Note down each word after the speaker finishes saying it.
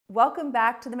Welcome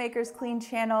back to the Makers Clean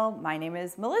channel. My name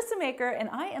is Melissa Maker and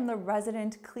I am the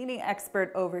resident cleaning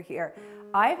expert over here.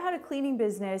 I've had a cleaning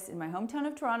business in my hometown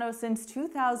of Toronto since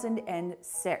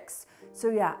 2006. So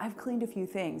yeah, I've cleaned a few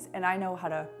things and I know how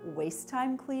to waste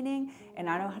time cleaning and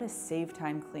I know how to save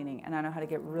time cleaning and I know how to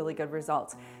get really good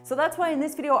results. So that's why in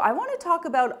this video, I want to talk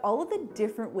about all of the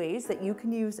different ways that you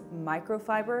can use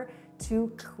microfiber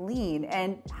to clean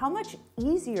and how much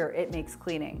easier it makes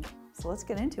cleaning. So let's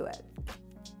get into it.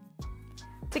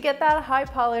 To get that high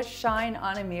polish shine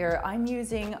on a mirror, I'm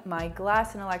using my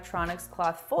glass and electronics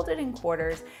cloth folded in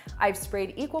quarters. I've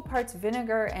sprayed equal parts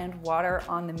vinegar and water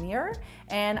on the mirror,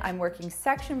 and I'm working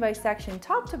section by section,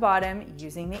 top to bottom,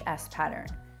 using the S pattern.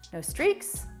 No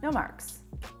streaks, no marks.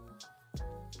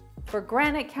 For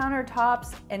granite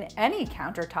countertops, and any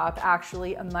countertop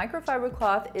actually, a microfiber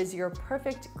cloth is your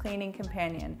perfect cleaning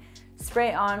companion.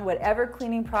 Spray on whatever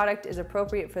cleaning product is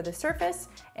appropriate for the surface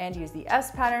and use the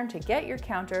S pattern to get your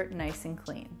counter nice and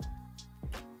clean.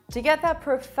 To get that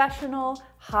professional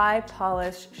high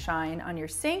polish shine on your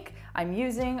sink, I'm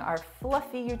using our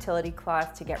fluffy utility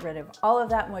cloth to get rid of all of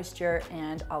that moisture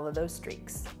and all of those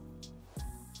streaks.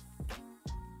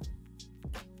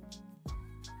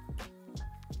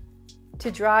 To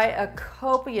dry a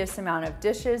copious amount of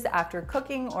dishes after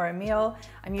cooking or a meal,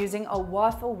 I'm using a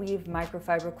waffle weave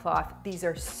microfiber cloth. These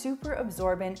are super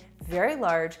absorbent, very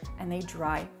large, and they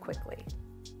dry quickly.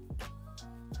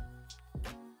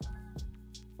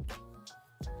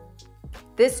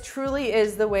 This truly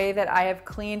is the way that I have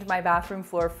cleaned my bathroom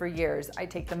floor for years. I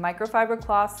take the microfiber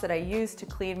cloths that I use to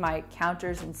clean my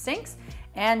counters and sinks,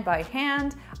 and by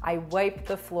hand, I wipe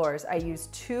the floors. I use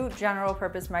 2 general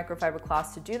purpose microfiber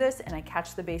cloths to do this, and I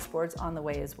catch the baseboards on the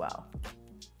way as well.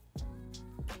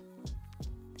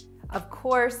 Of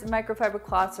course, microfiber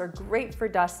cloths are great for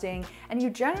dusting, and you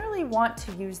generally want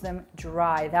to use them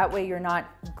dry. That way you're not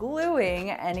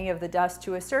gluing any of the dust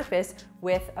to a surface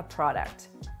with a product.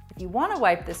 If you want to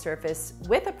wipe the surface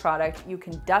with a product, you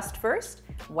can dust first,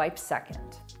 wipe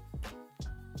second.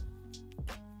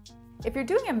 If you're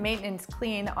doing a maintenance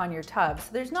clean on your tub, so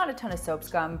there's not a ton of soap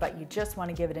scum, but you just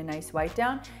want to give it a nice wipe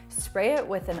down, spray it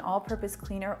with an all-purpose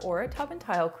cleaner or a tub and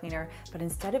tile cleaner, but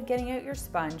instead of getting out your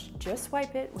sponge, just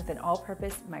wipe it with an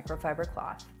all-purpose microfiber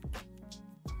cloth.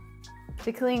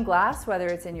 To clean glass, whether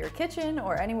it's in your kitchen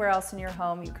or anywhere else in your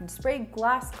home, you can spray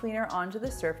glass cleaner onto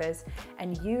the surface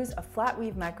and use a flat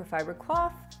weave microfiber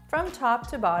cloth from top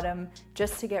to bottom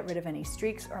just to get rid of any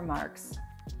streaks or marks.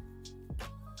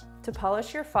 To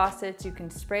polish your faucets, you can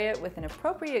spray it with an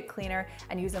appropriate cleaner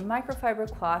and use a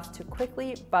microfiber cloth to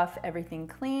quickly buff everything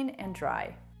clean and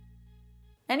dry.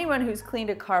 Anyone who's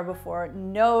cleaned a car before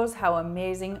knows how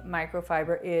amazing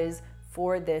microfiber is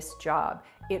for this job.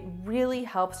 It really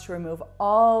helps to remove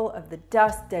all of the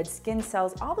dust, dead skin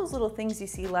cells, all those little things you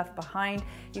see left behind.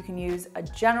 You can use a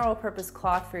general purpose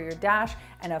cloth for your dash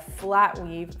and a flat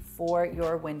weave for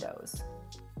your windows.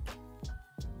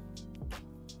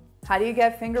 How do you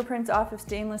get fingerprints off of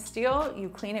stainless steel? You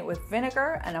clean it with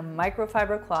vinegar and a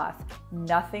microfiber cloth.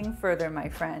 Nothing further, my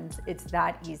friends. It's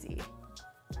that easy.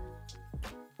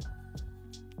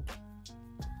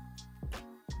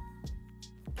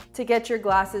 To get your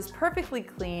glasses perfectly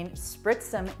clean, spritz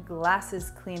some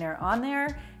glasses cleaner on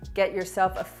there, get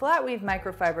yourself a flat weave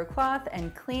microfiber cloth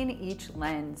and clean each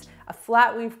lens. A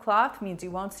flat weave cloth means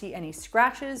you won't see any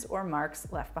scratches or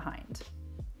marks left behind.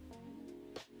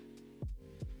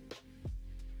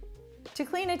 To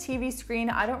clean a TV screen,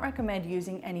 I don't recommend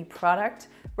using any product.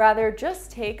 Rather, just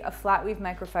take a flat weave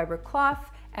microfiber cloth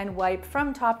and wipe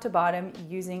from top to bottom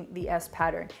using the S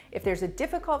pattern. If there's a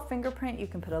difficult fingerprint, you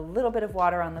can put a little bit of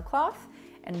water on the cloth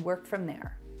and work from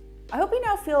there. I hope you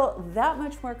now feel that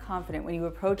much more confident when you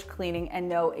approach cleaning and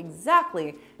know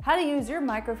exactly how to use your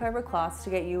microfiber cloths to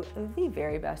get you the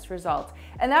very best results.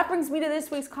 And that brings me to this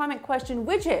week's comment question,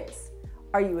 which is,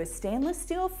 are you a stainless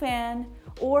steel fan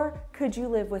or could you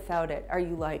live without it? Are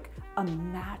you like a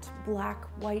matte black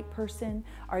white person?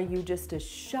 Are you just a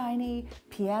shiny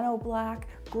piano black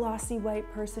glossy white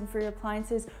person for your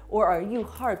appliances? Or are you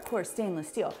hardcore stainless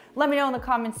steel? Let me know in the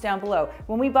comments down below.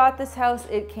 When we bought this house,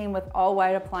 it came with all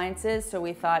white appliances, so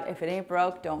we thought if it ain't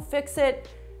broke, don't fix it.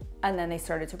 And then they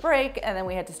started to break, and then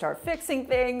we had to start fixing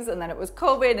things, and then it was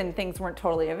COVID and things weren't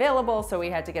totally available, so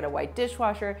we had to get a white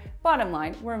dishwasher. Bottom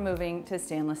line, we're moving to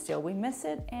stainless steel. We miss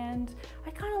it, and I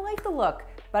kind of like the look,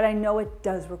 but I know it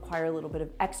does require a little bit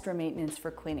of extra maintenance for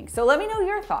cleaning. So let me know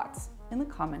your thoughts in the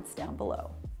comments down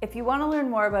below. If you want to learn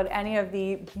more about any of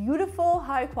the beautiful,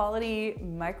 high quality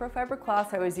microfiber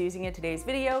cloths I was using in today's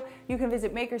video, you can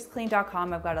visit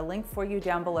makersclean.com. I've got a link for you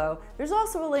down below. There's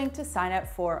also a link to sign up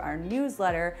for our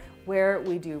newsletter where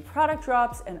we do product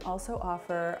drops and also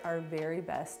offer our very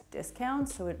best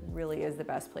discounts. So it really is the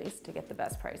best place to get the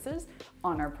best prices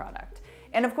on our product.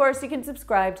 And of course, you can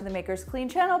subscribe to the Makers Clean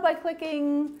channel by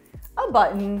clicking a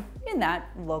button in that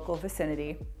local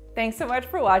vicinity. Thanks so much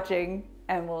for watching,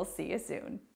 and we'll see you soon.